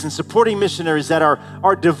missionaries and supporting missionaries that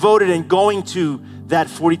are devoted and going to that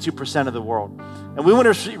 42% of the world. And we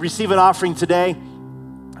want to receive an offering today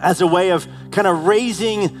as a way of kind of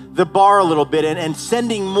raising the bar a little bit and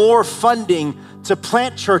sending more funding to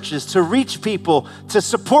plant churches, to reach people, to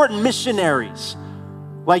support missionaries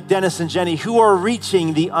like Dennis and Jenny who are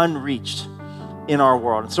reaching the unreached in our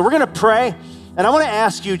world. So we're going to pray, and I want to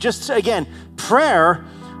ask you again, prayer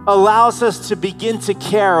allows us to begin to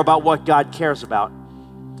care about what God cares about.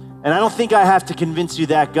 And I don't think I have to convince you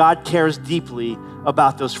that God cares deeply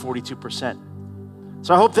about those 42%.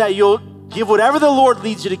 So I hope that you'll give whatever the Lord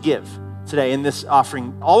leads you to give today in this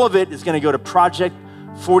offering. All of it is going to go to Project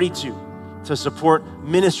 42 to support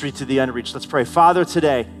ministry to the unreached. Let's pray. Father,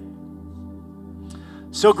 today,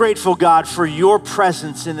 so grateful, God, for your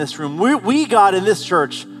presence in this room. We, God, in this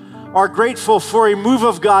church are grateful for a move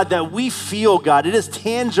of God that we feel, God. It is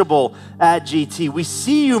tangible at GT. We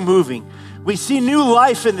see you moving. We see new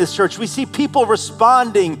life in this church. We see people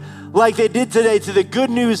responding like they did today to the good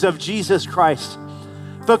news of Jesus Christ.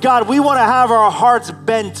 But God, we want to have our hearts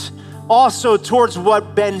bent also towards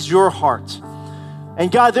what bends your heart.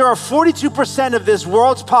 And God, there are 42% of this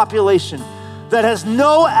world's population that has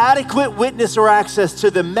no adequate witness or access to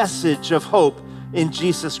the message of hope in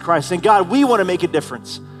Jesus Christ. And God, we want to make a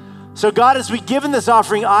difference. So God, as we give in this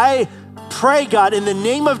offering, I pray, God, in the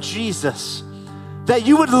name of Jesus, that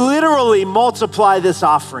you would literally multiply this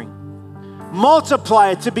offering.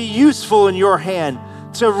 Multiply it to be useful in your hand,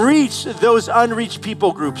 to reach those unreached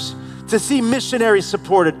people groups, to see missionaries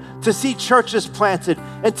supported, to see churches planted,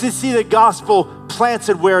 and to see the gospel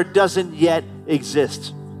planted where it doesn't yet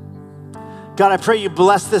exist. God, I pray you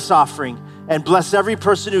bless this offering and bless every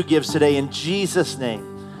person who gives today in Jesus'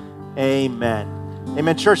 name. Amen.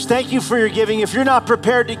 Amen. Church, thank you for your giving. If you're not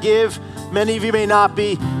prepared to give, many of you may not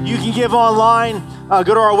be, you can give online. Go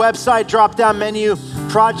to our website, drop-down menu.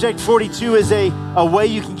 Project 42 is a way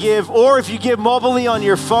you can give. Or if you give mobilely on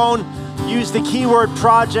your phone, use the keyword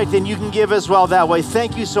project and you can give as well that way.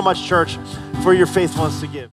 Thank you so much, church, for your faithfulness to give.